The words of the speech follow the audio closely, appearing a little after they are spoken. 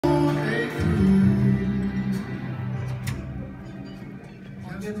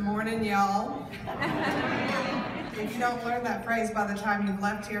morning, y'all. If you don't learn that phrase by the time you've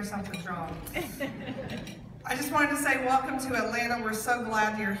left here, something's wrong. I just wanted to say welcome to Atlanta. We're so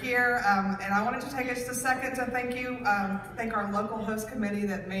glad you're here. And I wanted to take just a second to thank our local host committee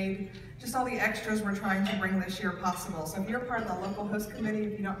that made just all the extras we're trying to bring this year possible. So if you're part of the local host committee,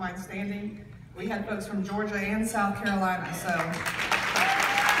 if you don't mind standing, we had folks from Georgia and South Carolina. So.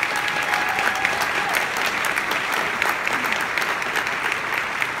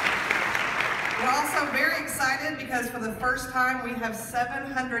 We're also very excited because for the first time we have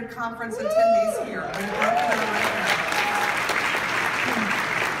 700 conference attendees here. We've broken the record.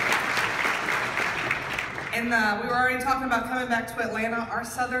 And we were already talking about coming back to Atlanta. Our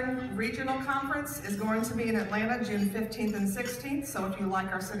Southern Regional Conference is going to be in Atlanta June 15th and 16th. So if you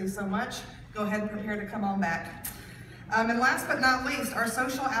like our city so much, go ahead and prepare to come on back. And last but not least, our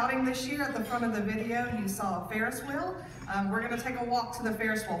social outing this year. At the front of the video, you saw a Ferris wheel. We're going to take a walk to the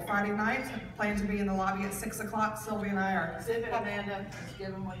Ferris wheel Friday night. Plan to be in the lobby at 6 o'clock. Sylvia and I are. Zip it, Amanda. Let's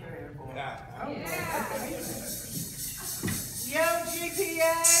give them what they're here for. Yo,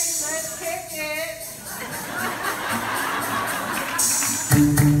 GPA, let's kick it.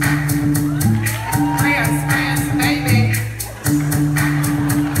 Grants, baby.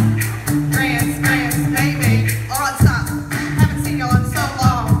 Grants, baby. All right, stop. Haven't seen y'all in so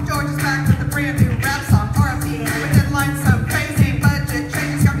long. George is back with a brand new rap song, RFPs. With deadlines so crazy, budget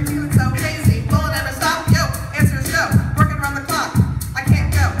changes got me feeling so hazy. Will it ever stop? Yo, answer is no. Working around the clock, I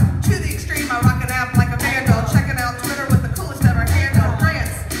can't go. To the extreme, I rock an app like a vandal. Checking out Twitter with the coolest ever handle.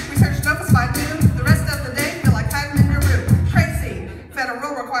 Grants, research NOFAs by noon. The rest of the day feel like hiding in your room. Crazy,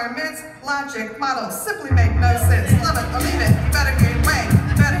 federal requirements, logic, models simply make no sense. Love it or leave it, you better gain weight.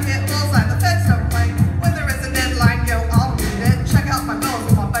 You better hit bullseye, the feds don't play. When there is a deadline, yo, I'll read it. Check out my goals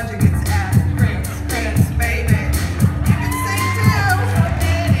when my budget gets added. Grants, baby. You can sing too.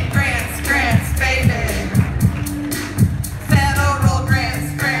 Grants, baby. Federal grants,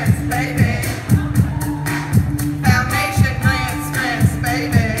 baby. Foundation grants,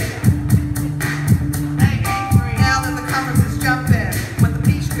 baby. Now that the conference is jumping, with the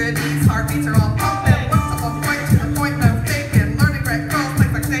beach goodies, heartbeats are all pumping. What's up on point to the point, no faking. Learning great girls,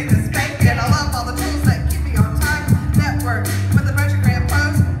 things like Satan's bacon. I love all the tools that keep me on time. Network with a bunch of grand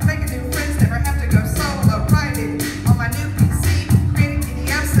pros. Making new friends, never have to go solo. Writing on my new PC, creating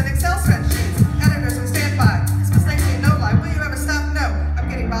PDFs and Excel spreadsheets. Editors on standby. It's mistakes ain't no lie. Will you ever stop? No, I'm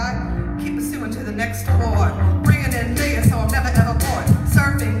getting by. Keep pursuing to the next award. Bringing in millions, so I'm never ever bored.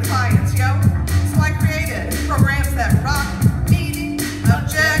 Serving clients, yo. So I created programs that rock. Meeting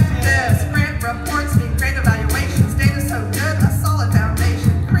objectives, grant reports, need great evaluations. Data so good, a solid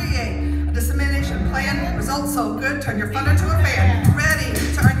foundation. Create a dissemination plan. Results so good, turn your funder to a fan. Ready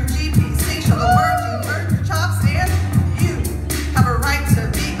to earn your GPC. Show the world you learned your chops, and you have a right to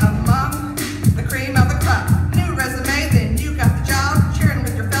be among the cream of the crop. New resume, then you got the job. Cheering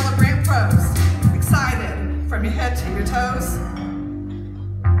with your fellow grant pros. Excited from your head to your toes.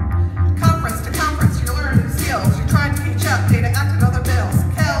 Conference to conference, you're learning skills. You're trying to catch up, data active other bills.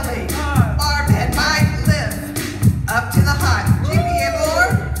 Kelly, Barb, and Mike live up to the high. GPA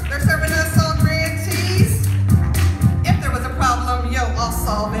board, they're serving us all grantees. If there was a problem, yo, I'll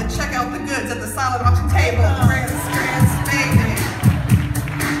solve it. Check